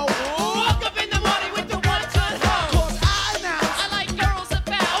didn't know. Woke up in the morning with the 1-ton hose. Cause I announce I like girls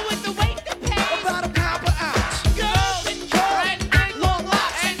about with the weight to pay. about a pound per ounce. Girls in red big Long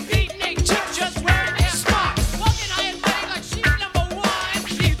locks and beatnik chicks just wearing their smocks. Walking high and mighty like she's number one.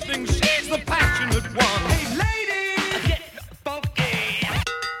 She thinks she's the passionate one. Hey, ladies, get funky.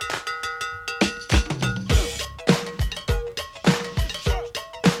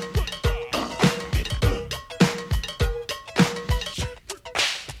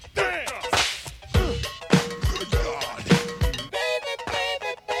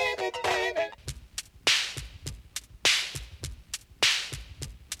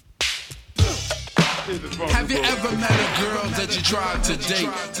 Have you ever met a girl that you tried to date,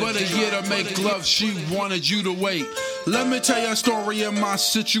 but a year to make love, she wanted you to wait? Let me tell you a story of my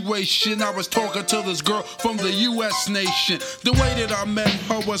situation. I was talking to this girl from the U.S. nation. The way that I met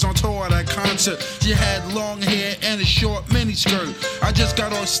her was on tour at a concert. She had long hair and a short miniskirt. I just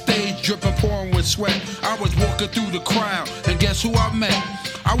got on stage dripping, pouring with sweat. I was walking through the crowd, and guess who I met?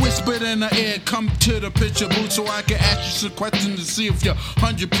 I whispered in her ear, come to the picture booth so I can ask you some questions to see if you're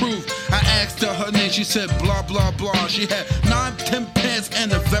 100 proof. I asked her name, she said blah, blah, blah. She had 9, 10 pants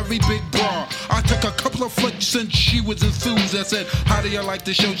and a very big bra. I took a couple of flicks and she was enthused. I said, how do you like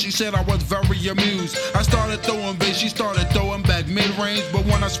the show? She said I was very amused. I started throwing bass, she started throwing back mid-range. But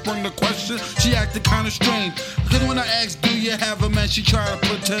when I sprung the question, she acted kind of strange. Because when I asked, do you have a man? She tried to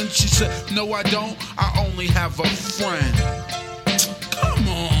pretend. She said, no, I don't. I only have a friend. Come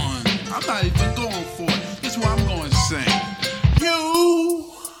on, I'm not even going for it. This is what I'm going to sing.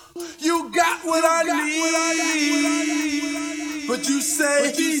 You got what I need, but you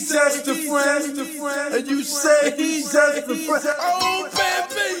say he's just a friend, and you say he's just a friend. Oh,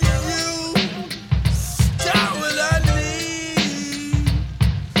 baby, you got what I need,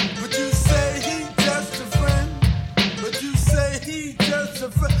 but you say he's just a friend, but you say he's just a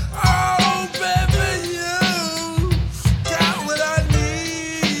friend. Oh, baby, you got what I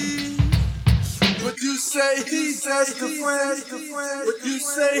need, but you say he's just a friend, but you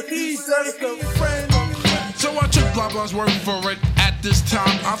say he's just a friend. So I took blah blah's word for it. At this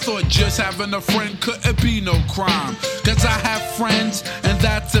time, I thought just having a friend couldn't be no crime. Cause I have friends, and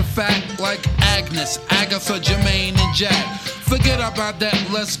that's a fact, like Agnes, Agatha, Jermaine, and Jack. Forget about that,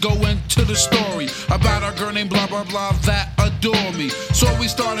 let's go into the story about a girl named blah blah blah that adore me. So we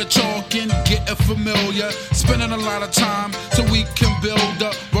started talking, getting familiar, spending a lot of time so we can build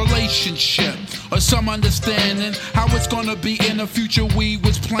a relationship or some understanding how it's gonna be in the future. We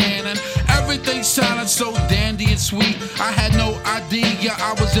was planning, everything sounded so dandy and sweet. I had no idea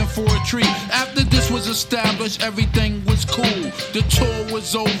I was in for a treat. After this was established, everything was cool. The tour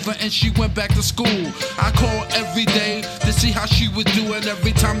was over and she went back to school. I called every day to see how she was doing.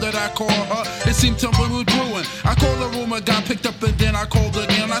 Every time that I called her, it seemed something was brewing. I called the room, a guy picked up, and then I called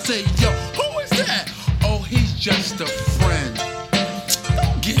again. I said, yo, who is that? Oh, he's just a friend.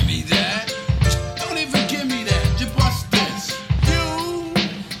 Don't give me that. Don't even give me that. You bust this.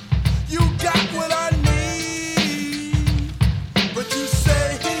 You got what I need, but you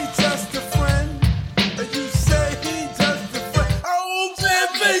say he's just a friend, and you say he's just a friend. Oh,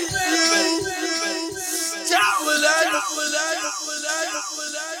 baby, you got what I need.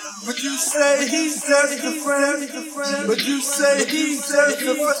 But you say he's just a friend, but you say he's just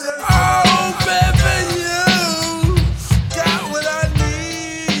a friend. Oh, baby, you got what I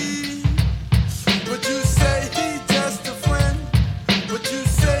need, but you say he's just a friend, but you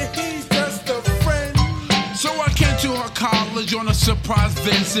say he's just a friend. So I came to her college on a surprise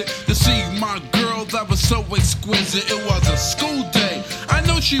visit to see my girl that was so exquisite. It was a school day. I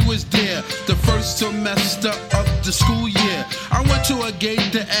know she was there the first semester of the school year. I went to a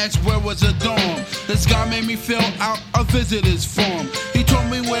gate to ask where was a dorm. This guy made me fill out a visitor's form. He told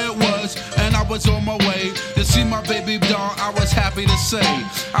me where it was, and I was on my way to see my baby doll. I was happy to say.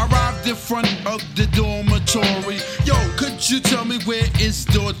 I arrived in front of the dormitory. Yo, could you tell me where is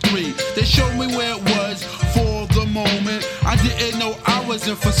door 3? They showed me where it was for the moment. I didn't know I was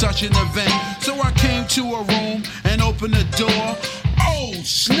in for such an event. So I came to a room and opened the door. Oh, Oh,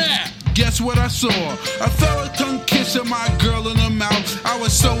 snap! Guess what I saw? A fella tongue kissing my girl in the mouth. I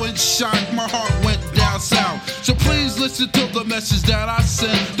was so in shock, my heart went down south. So please listen to the message that I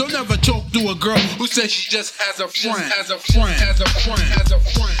sent. Don't ever talk to a girl who says she just has a friend. Has a friend. Has a friend. Has a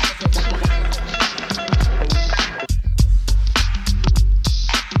friend. Has a friend.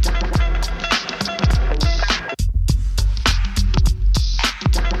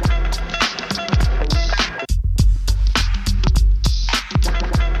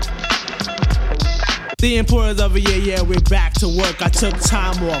 The importance of a year, we're back to work. I took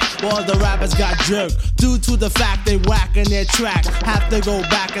time off, all the rappers got jerked. Due to the fact they whacking their track, have to go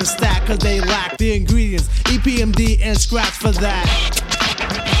back and stack cause they lack the ingredients, EPMD and scratch for that.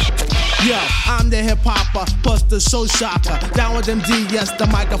 Yo, I'm the hip-hopper, plus the show shocker. Down with MD, yes, the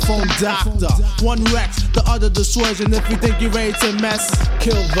microphone doctor. One wrecks, the other destroys, and if you think you're ready to mess,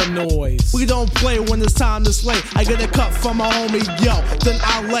 kill the noise. We don't play when it's time to slay. I get a cut from my homie, yo, then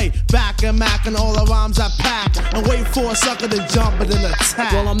I lay back and mac and all the rhymes I pack and wait for a sucker to jump and then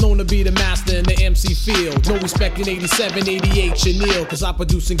attack. Well, I'm known to be the master in the MC field. No respect in 87, 88, Chanel, cause I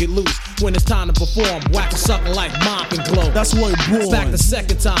produce and get loose when it's time to perform. Whack a sucker like Mop and Glow. That's where it born. Back the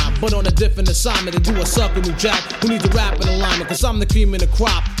second time, but on a different assignment to do a sucker new jack who needs a rap in alignment, cause I'm the cream in the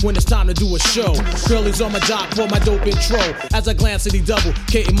crop when it's time to do a show. Curly's on my jock for my dope intro as I glance at the double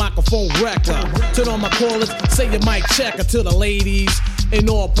K microphone wrecker. Turn on my callers, say your mic checker to the ladies and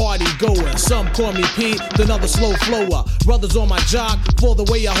all party goers. Some call me Pete, then others slow flower. Brothers on my jock for the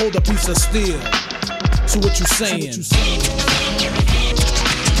way I hold a piece of steel. So what you saying?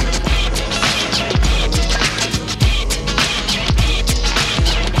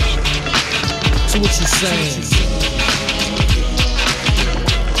 So what you saying?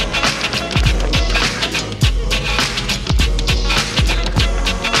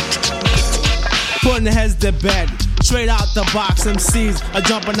 Putting the heads to bed. Straight out the box, MCs are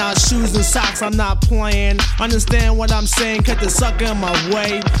jumping out shoes and socks. I'm not playing. Understand what I'm saying? Cut the sucker in my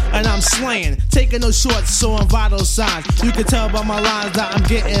way, and I'm slaying. Taking no shorts, showing vital signs. You can tell by my lines that I'm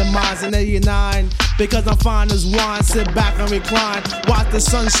getting mines in 89. Because I'm fine as wine. Sit back and recline. Watch the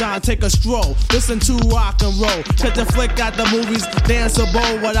sunshine, take a stroll. Listen to rock and roll. Catch a flick at the movies, dance a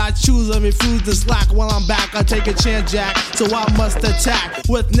bowl. What I choose and refuse to slack. While I'm back, I take a chance, Jack. So I must attack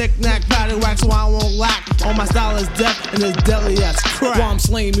with knick-knack, paddywhack, so I won't lack. All my style is death and it's deadly as crack. While I'm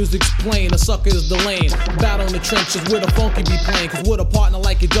slaying, music's plain, a sucker is the lane. Battle in the trenches where the funky be playing. Cause with a partner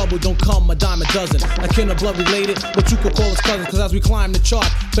like a double, don't come a dime a dozen. I kin of blood related, but you could call us cousins. Cause as we climb the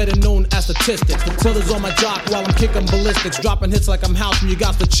chart, better known as statistics. Brothers on my jock while I'm kicking ballistics. Dropping hits like I'm house when you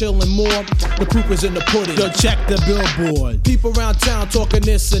got to chill and more. The proof is in the pudding. Yo, check the billboard. People around town talking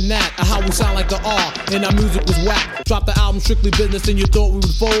this and that. How we sound like the R and our music was whack. Drop the album Strictly Business and you thought we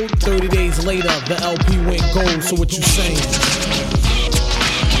would fold. 30 days later, the LP went gold. So what you saying?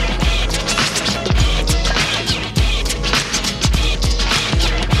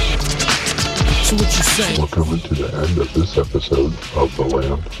 So what you saying? We're coming to the end of this episode of The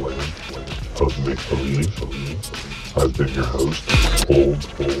Land of Make Believe. I've been your host, Old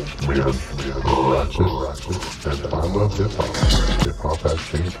Man Ratchet, and I love hip-hop. Hip-hop has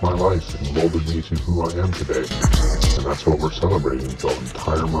changed my life and molded me to who I am today. And that's what we're celebrating the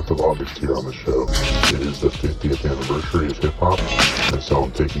entire month of August here on the show. It is the 50th anniversary of hip-hop, and so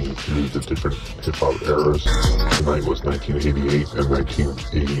I'm taking you through the different hip-hop eras. Tonight was 1988 and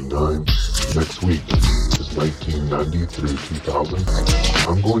 1989. Next week is 1990 through 2000.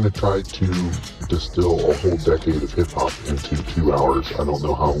 I'm going to try to distill a whole decade of hip-hop into 2 hours. I don't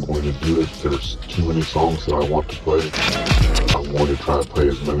know how I'm going to do it. There's too many songs that I want to play. I'm going to try to play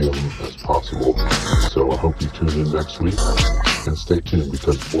as many of them as possible. So I hope you tune in next week. And stay tuned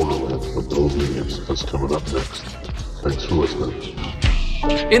because Borderlands with No Lenience is coming up next. Thanks for listening.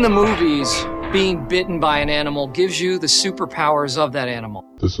 In the movies, being bitten by an animal gives you the superpowers of that animal.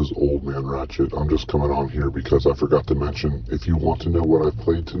 This is Old Man Ratchet. I'm just coming on here because I forgot to mention, if you want to know what I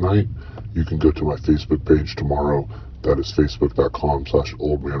played tonight, you can go to my Facebook page tomorrow. That is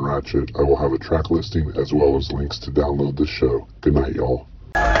facebook.com/oldmanratchet. I will have a track listing as well as links to download this show. Good night, y'all.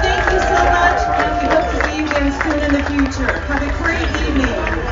 Thank you so much, and we hope to see you again soon in the future. Have a great evening.